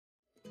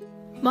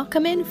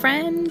Welcome in,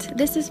 friend.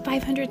 This is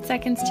 500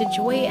 Seconds to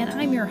Joy, and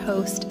I'm your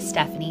host,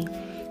 Stephanie.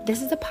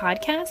 This is a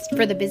podcast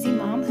for the busy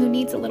mom who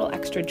needs a little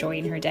extra joy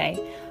in her day.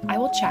 I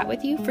will chat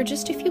with you for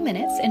just a few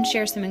minutes and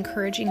share some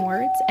encouraging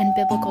words and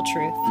biblical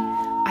truth.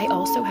 I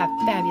also have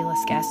fabulous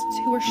guests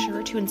who are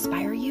sure to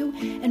inspire you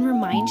and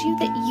remind you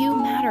that you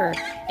matter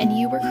and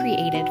you were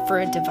created for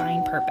a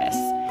divine purpose.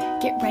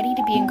 Get ready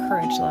to be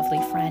encouraged,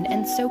 lovely friend,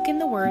 and soak in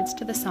the words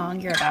to the song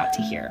you're about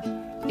to hear.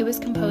 It was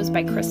composed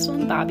by Crystal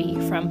and Bobby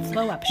from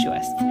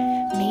Flowuptuous.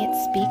 May it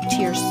speak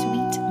to your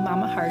sweet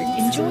mama heart.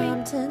 Enjoy.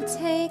 It's time to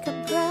take a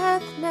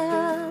breath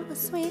now, a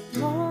sweet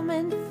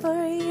moment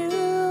for you.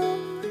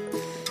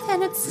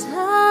 And it's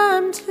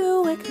time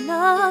to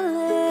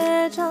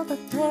acknowledge all the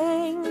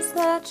things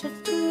that you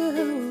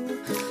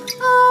do.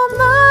 Oh,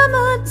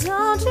 mama,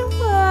 don't you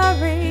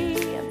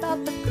worry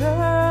about the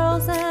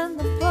girls and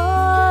the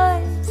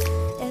boys.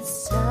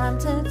 It's time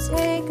to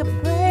take a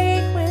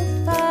break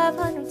with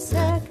 500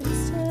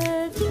 seconds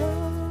to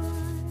joy.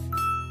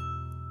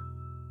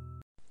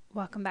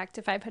 Welcome back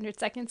to 500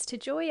 Seconds to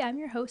Joy. I'm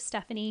your host,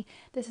 Stephanie.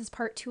 This is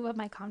part 2 of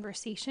my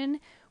conversation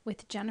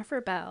with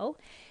Jennifer Bell.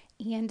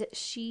 And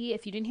she,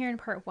 if you didn't hear in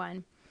part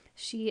 1,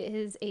 she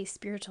is a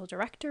spiritual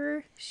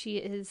director. She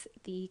is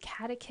the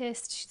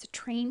catechist. She's a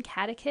trained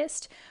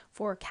catechist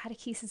for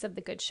Catechesis of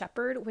the Good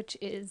Shepherd, which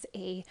is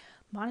a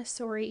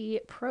Montessori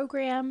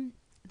program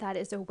that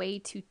is a way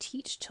to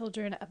teach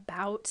children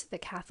about the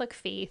Catholic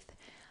faith.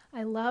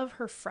 I love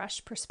her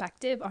fresh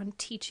perspective on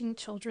teaching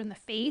children the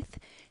faith.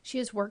 She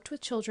has worked with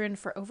children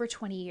for over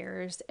 20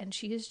 years, and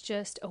she is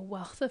just a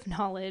wealth of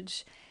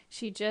knowledge.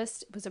 She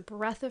just was a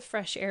breath of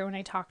fresh air when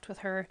I talked with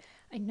her.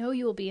 I know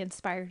you will be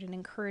inspired and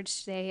encouraged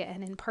today.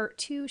 And in part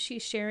 2,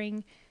 she's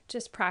sharing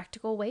just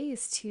practical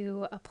ways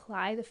to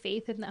apply the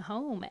faith in the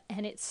home.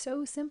 And it's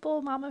so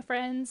simple, mama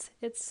friends.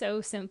 It's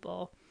so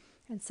simple.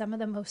 And some of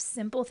the most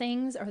simple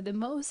things are the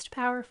most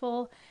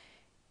powerful.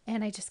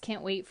 And I just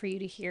can't wait for you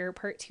to hear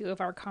part 2 of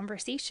our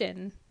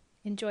conversation.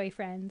 Enjoy,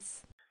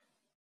 friends.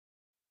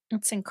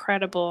 It's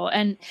incredible.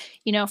 And,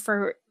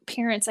 for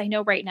parents, I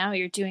know right now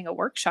you're doing a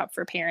workshop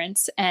for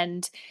parents.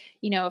 And,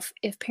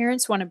 if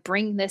parents want to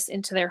bring this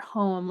into their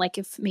home, like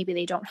if maybe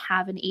they don't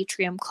have an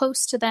atrium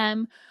close to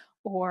them,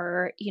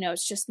 or,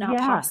 it's just not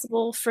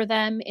possible for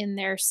them in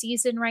their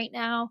season right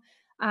now,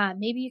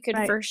 maybe you could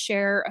first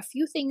share a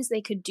few things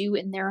they could do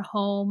in their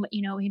home,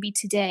 maybe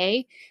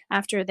today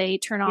after they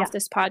turn off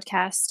this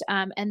podcast,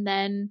 and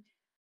then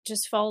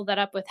just follow that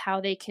up with how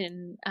they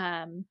can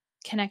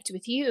connect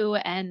with you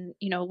and,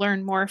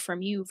 learn more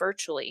from you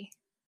virtually.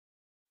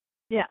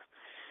 Yeah.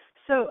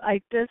 So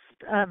I just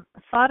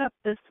thought up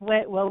this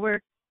way. Well,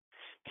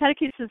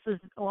 catechesis is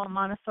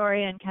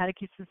Montessori, and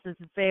catechesis is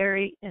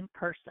very in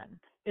person.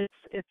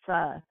 It's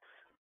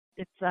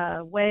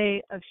a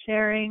way of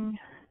sharing,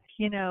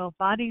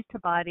 body to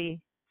body,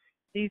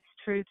 these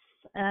truths,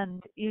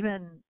 and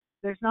even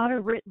there's not a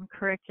written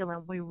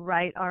curriculum. We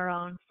write our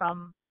own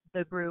from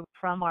the group,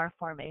 from our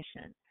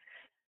formation.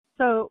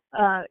 So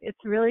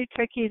it's really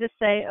tricky to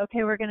say,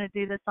 okay, we're going to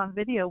do this on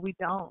video. We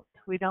don't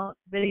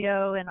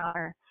video in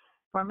our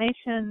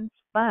formations,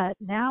 but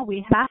now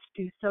we have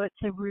to. So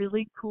it's a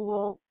really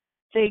cool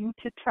thing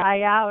to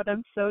try out.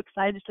 I'm so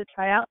excited to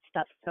try out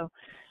stuff. So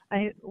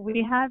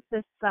we have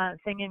this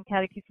thing in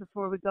catechesis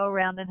where we go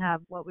around and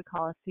have what we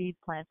call a seed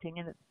planting,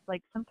 and it's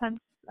like sometimes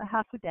a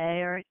half a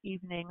day or an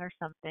evening or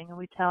something, and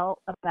we tell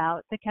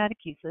about the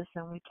catechesis,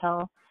 and we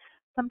tell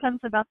sometimes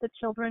about the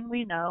children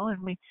we know,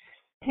 and we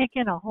take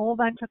in a whole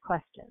bunch of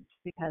questions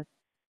because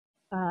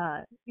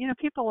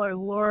people are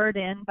lured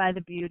in by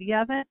the beauty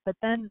of it, but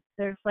then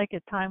there's like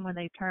a time when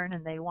they turn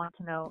and they want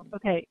to know,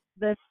 okay,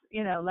 this,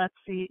 let's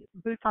see,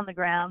 boots on the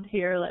ground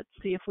here, let's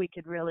see if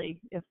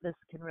this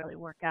can really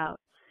work out.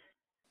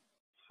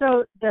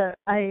 So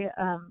I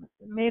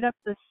made up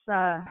this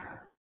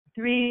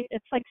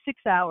it's like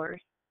 6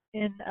 hours.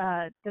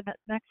 The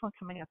next one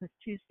coming up is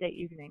Tuesday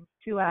evenings,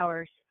 2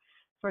 hours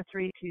for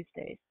 3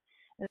 Tuesdays.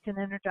 It's an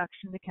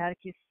introduction to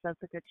Catechesis of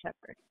the Good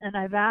Shepherd. And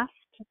I've asked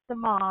the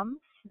moms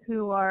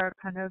who are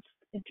kind of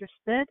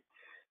interested,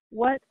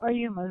 what are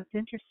you most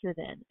interested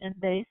in? And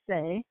they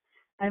say,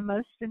 I'm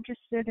most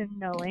interested in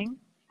knowing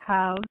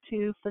how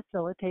to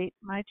facilitate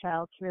my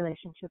child's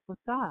relationship with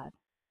God.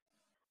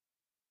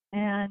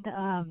 And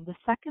the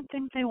second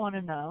thing they want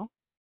to know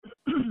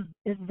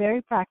is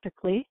very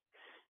practically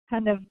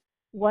kind of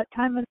what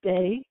time of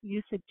day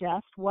you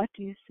suggest, what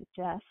do you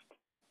suggest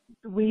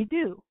we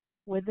do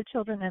with the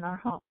children in our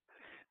home.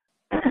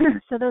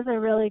 So those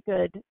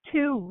are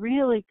two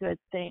really good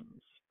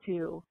things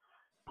to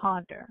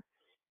ponder.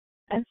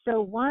 And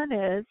so one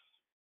is,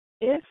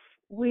 if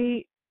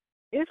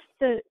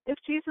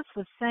Jesus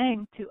was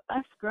saying to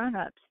us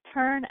grown-ups,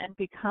 turn and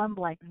become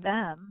like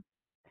them,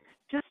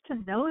 just to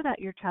know that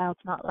your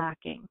child's not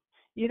lacking.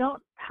 You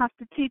don't have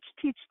to teach.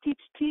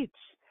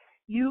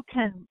 You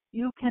can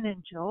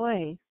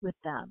enjoy with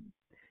them.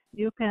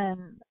 You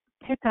can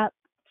pick up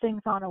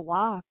things on a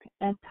walk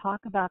and talk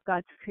about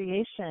God's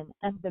creation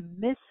and the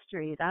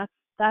mystery.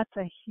 That's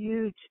a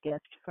huge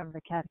gift from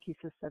the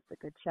Catechesis of the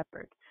Good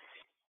Shepherd.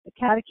 The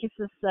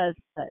Catechesis says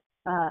that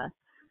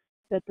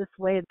this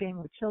way of being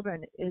with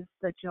children is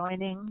the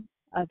joining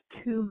of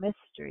two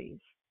mysteries,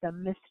 the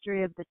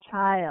mystery of the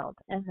child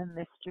and the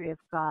mystery of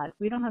God.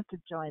 We don't have to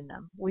join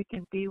them. We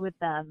can be with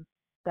them.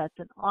 That's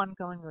an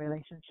ongoing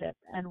relationship,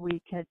 and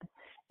we could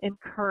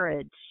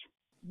encourage,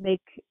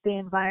 make the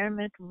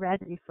environment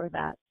ready for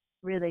that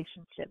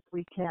relationship.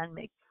 We can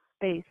make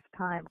space,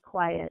 time,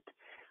 quiet.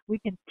 We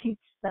can teach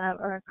them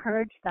or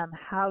encourage them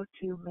how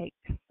to make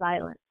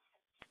silence,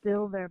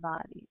 still their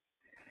bodies.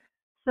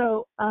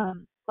 So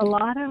a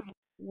lot of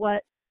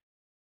what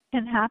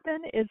can happen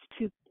is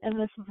to, and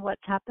this is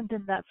what's happened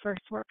in that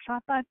first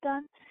workshop I've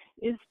done,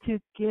 is to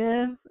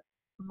give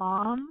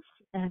moms,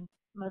 and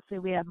mostly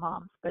we have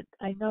moms, but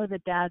I know the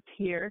dads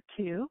here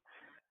too,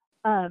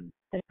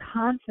 the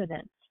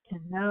confidence to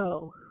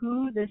know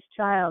who this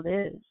child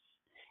is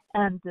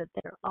and that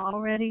they're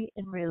already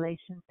in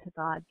relation to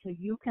God. So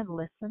you can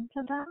listen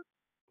to them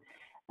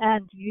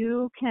and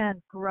you can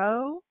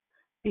grow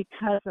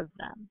because of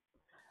them.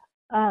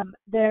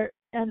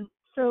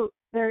 So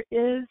there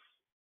is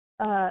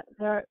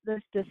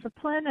there's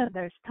discipline and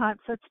there's time.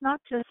 So it's not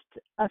just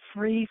a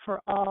free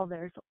for all.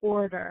 There's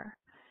order.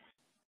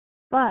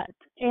 But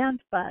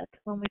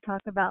when we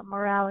talk about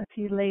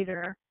morality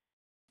later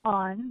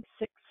on,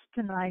 6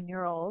 to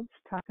 9-year-olds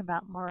talk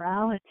about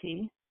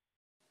morality,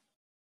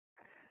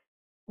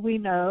 we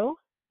know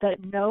that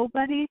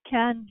nobody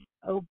can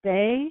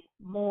obey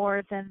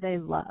more than they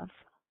love.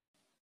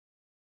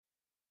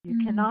 You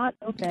cannot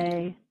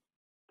obey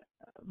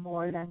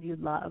more than you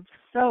love.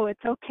 So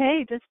it's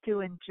okay just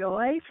to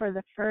enjoy for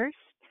the first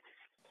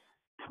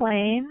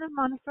plane,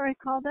 Montessori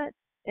called it,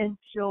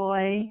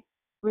 enjoy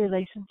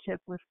relationship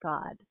with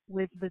God,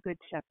 with the Good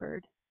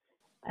Shepherd.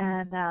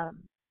 And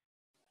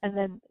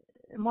then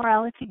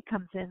morality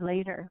comes in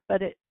later,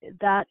 but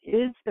that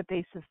is the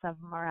basis of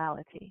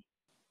morality,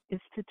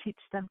 is to teach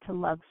them to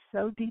love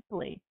so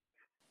deeply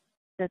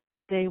that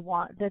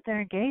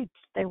they're engaged.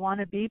 They want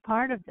to be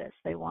part of this.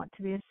 They want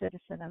to be a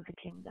citizen of the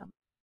kingdom.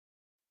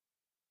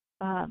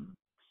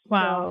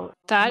 Wow,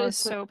 that is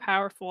so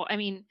powerful. I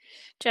mean,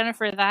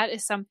 Jennifer, that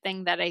is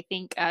something that I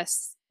think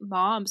us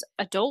moms,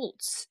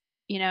 adults,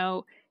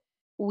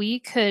 we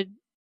could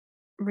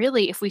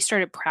really, if we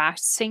started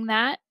practicing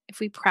that, if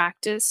we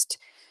practiced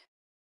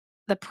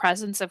the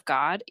presence of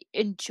God,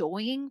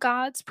 enjoying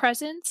God's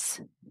presence,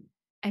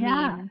 I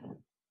mean,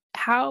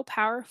 how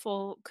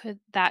powerful could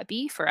that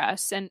be for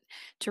us and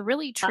to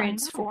really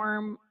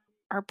transform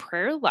our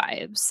prayer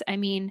lives? I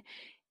mean,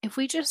 if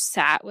we just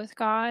sat with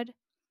God,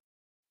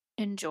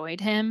 enjoyed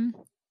him,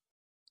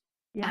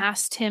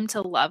 asked him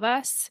to love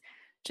us,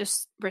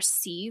 just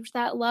received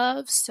that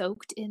love,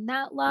 soaked in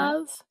that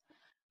love,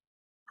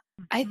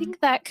 I think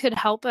that could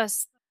help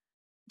us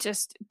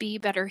just be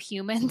better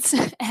humans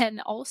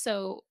and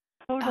also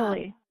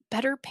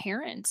better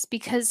parents,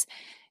 because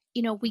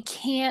we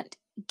can't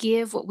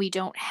give what we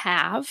don't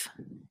have.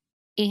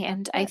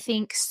 And I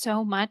think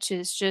so much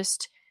is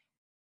just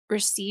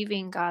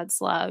receiving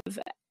God's love,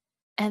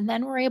 and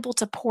then we're able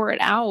to pour it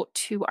out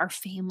to our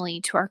family,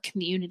 to our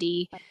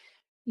community,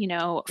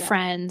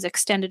 friends,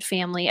 extended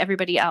family,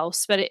 everybody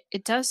else. But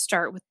it does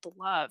start with the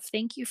love.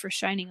 Thank you for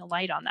shining a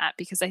light on that,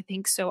 because I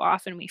think so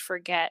often we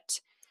forget.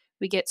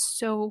 We get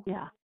so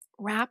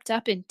wrapped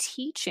up in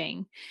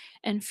teaching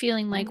and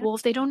feeling like, well,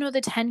 if they don't know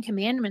the 10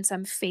 Commandments,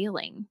 I'm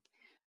failing.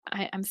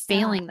 I'm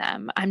failing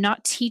them. I'm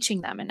not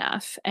teaching them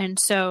enough. And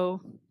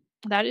so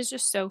that is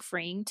just so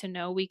freeing to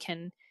know we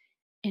can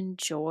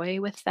enjoy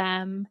with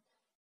them,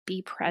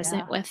 be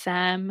present with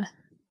them,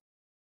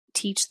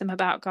 teach them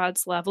about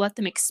God's love, let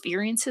them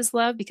experience his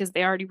love, because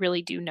they already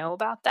really do know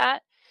about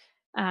that.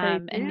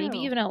 And maybe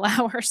even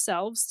allow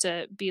ourselves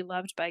to be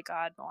loved by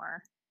God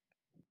more.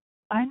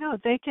 I know,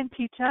 they can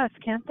teach us,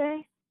 can't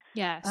they?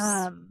 Yes.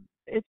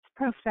 It's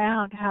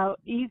profound how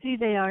easy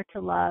they are to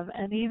love,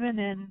 and even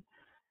in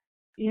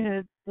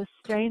the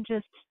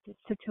strangest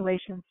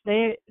situations,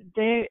 they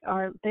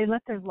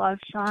let their love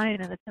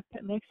shine, and it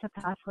makes a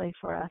pathway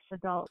for us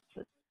adults.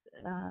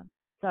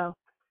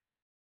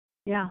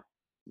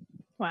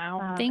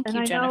 Wow. Thank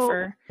you,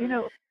 Jennifer.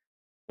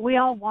 We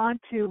all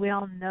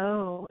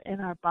know in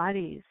our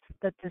bodies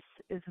that this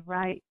is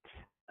right.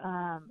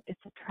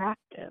 It's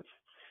attractive.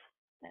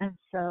 And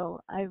so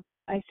I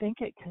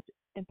think it could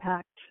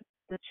impact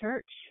the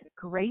church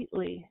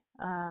greatly.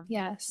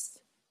 Yes.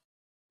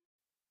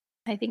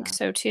 I think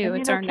so too.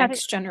 It's our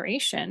next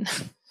generation.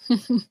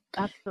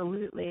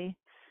 Absolutely.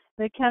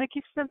 The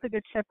Catechism of the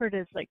Good Shepherd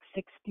is like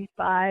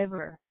 65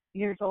 or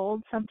years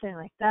old, something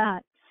like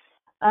that.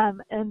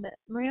 And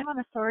Maria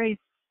Montessori's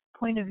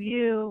point of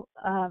view,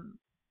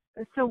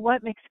 so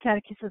what makes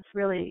catechesis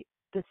really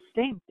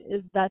distinct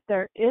is that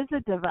there is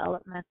a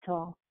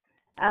developmental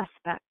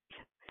aspect.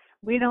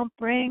 We don't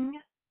bring,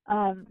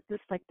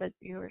 just like that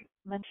you were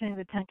mentioning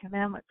the 10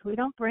 Commandments, we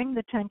don't bring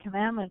the 10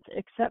 Commandments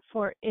except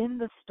for in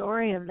the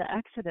story of the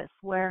Exodus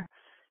where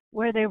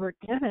they were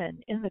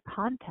given in the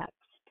context.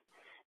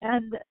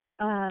 And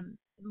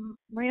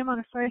Maria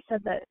Montessori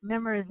said that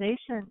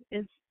memorization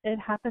it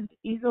happens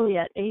easily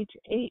at age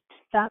 8.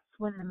 That's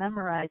when the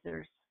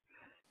memorizers,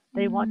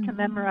 they want to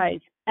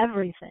memorize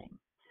everything.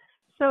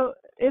 So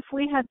if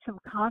we had some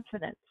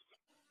confidence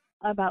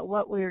about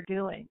what we were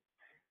doing,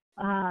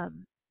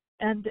 and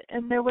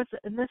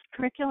this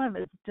curriculum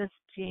is just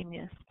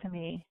genius to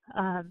me.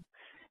 And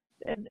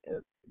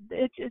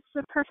it's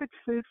the perfect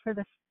food for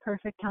the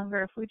perfect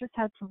hunger. If we just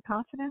had some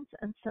confidence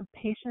and some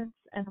patience,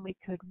 and we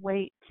could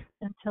wait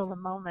until the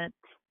moment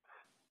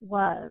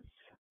was,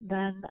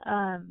 then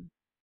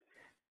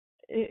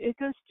it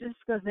just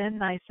goes in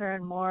nicer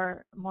and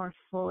more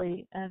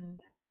fully, and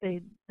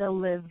they'll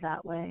live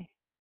that way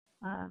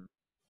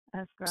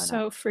as grown-ups.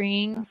 So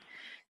freeing.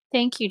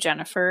 Thank you,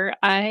 Jennifer.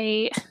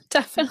 I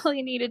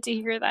definitely needed to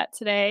hear that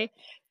today,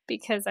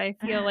 because I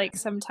feel like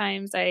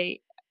sometimes I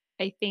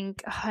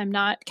think, "Oh, I'm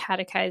not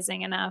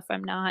catechizing enough.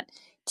 I'm not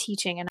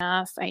teaching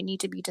enough. I need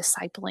to be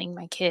discipling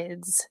my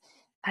kids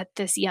at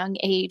this young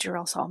age, or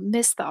else I'll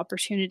miss the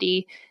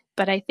opportunity."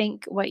 But I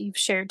think what you've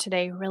shared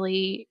today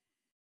really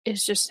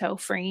is just so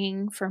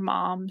freeing for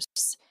moms.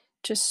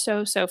 Just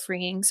so, so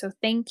freeing. So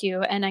thank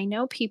you. And I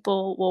know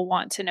people will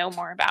want to know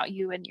more about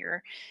you and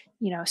your,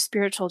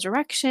 spiritual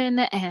direction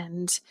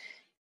and,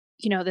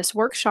 this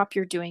workshop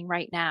you're doing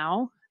right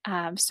now.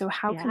 So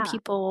how can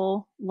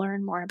people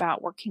learn more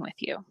about working with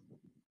you?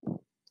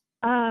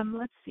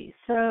 Let's see.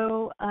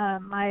 So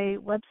my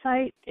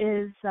website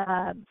is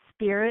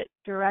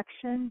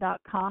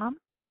spiritdirection.com,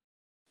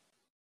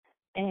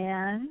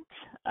 and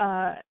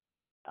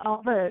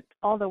all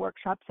the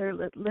workshops are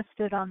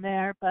listed on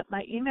there. But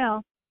my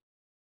email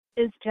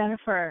is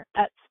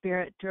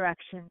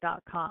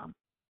jennifer@spiritdirection.com.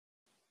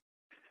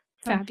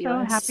 So Fabulous.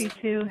 I'm so happy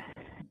to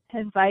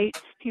invite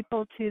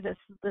people to this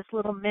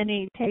little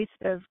mini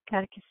taste of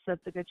Catechism of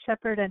the Good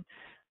Shepherd, and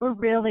we're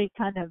really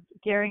kind of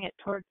gearing it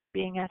towards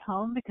being at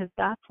home, because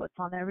that's what's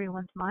on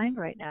everyone's mind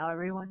right now.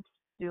 Everyone's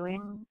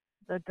doing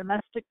the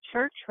domestic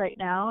church right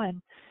now,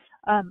 and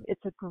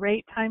it's a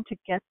great time to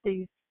get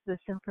this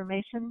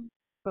information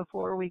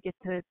before we get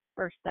to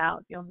burst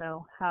out. You'll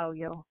know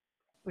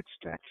which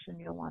direction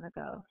you'll want to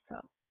go. So.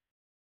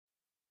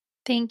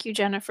 Thank you,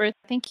 Jennifer.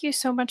 Thank you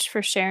so much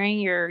for sharing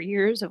your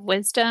years of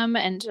wisdom,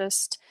 and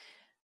just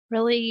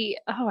really,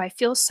 I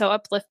feel so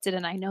uplifted,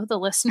 and I know the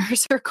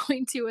listeners are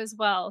going to as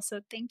well. So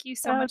thank you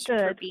so much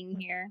for being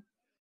here.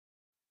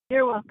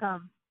 You're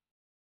welcome.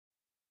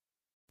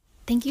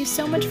 Thank you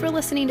so much for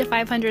listening to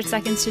 500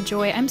 Seconds to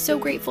Joy. I'm so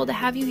grateful to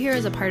have you here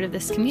as a part of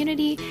this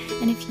community.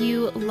 And if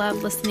you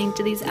love listening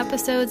to these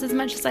episodes as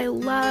much as I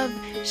love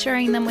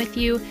sharing them with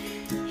you,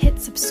 hit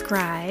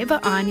subscribe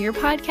on your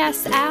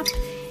podcast app.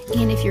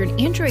 And if you're an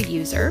Android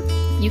user,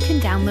 you can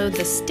download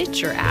the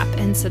Stitcher app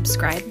and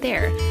subscribe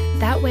there.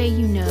 That way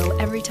you know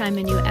every time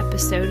a new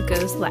episode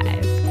goes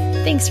live.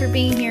 Thanks for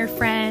being here,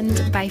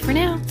 friend. Bye for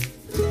now.